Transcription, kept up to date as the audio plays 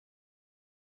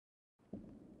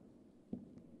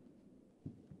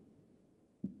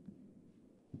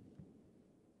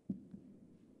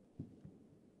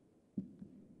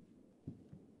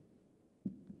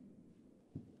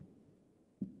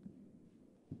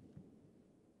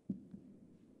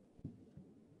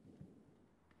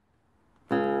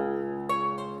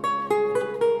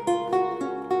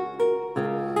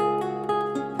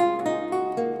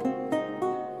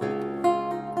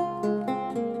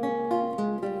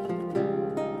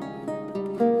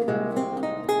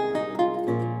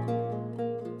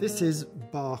This is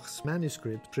Bach's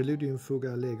manuscript, Prelude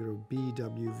Fuga Allegro,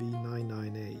 BWV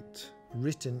 998,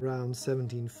 written around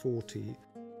 1740.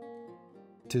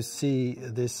 To see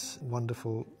this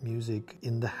wonderful music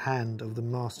in the hand of the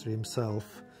master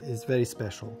himself is very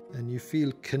special, and you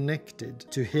feel connected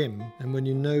to him. And when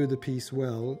you know the piece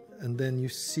well and then you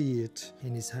see it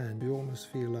in his hand, you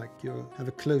almost feel like you have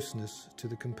a closeness to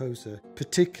the composer,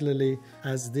 particularly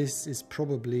as this is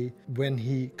probably when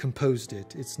he composed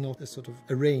it. It's not a sort of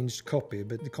arranged copy,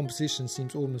 but the composition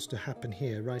seems almost to happen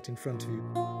here, right in front of you.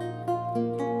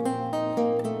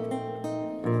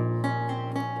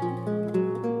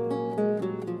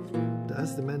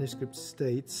 As the manuscript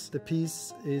states, the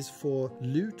piece is for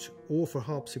lute or for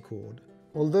harpsichord.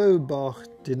 Although Bach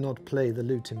did not play the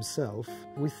lute himself,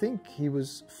 we think he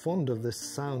was fond of the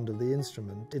sound of the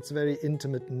instrument. Its very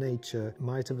intimate nature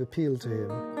might have appealed to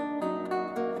him.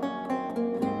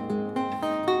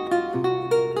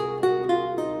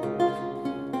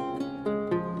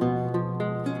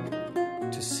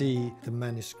 See the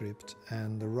manuscript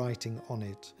and the writing on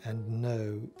it and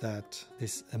know that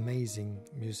this amazing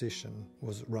musician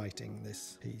was writing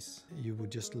this piece. You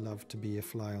would just love to be a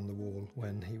fly on the wall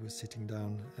when he was sitting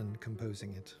down and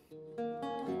composing it.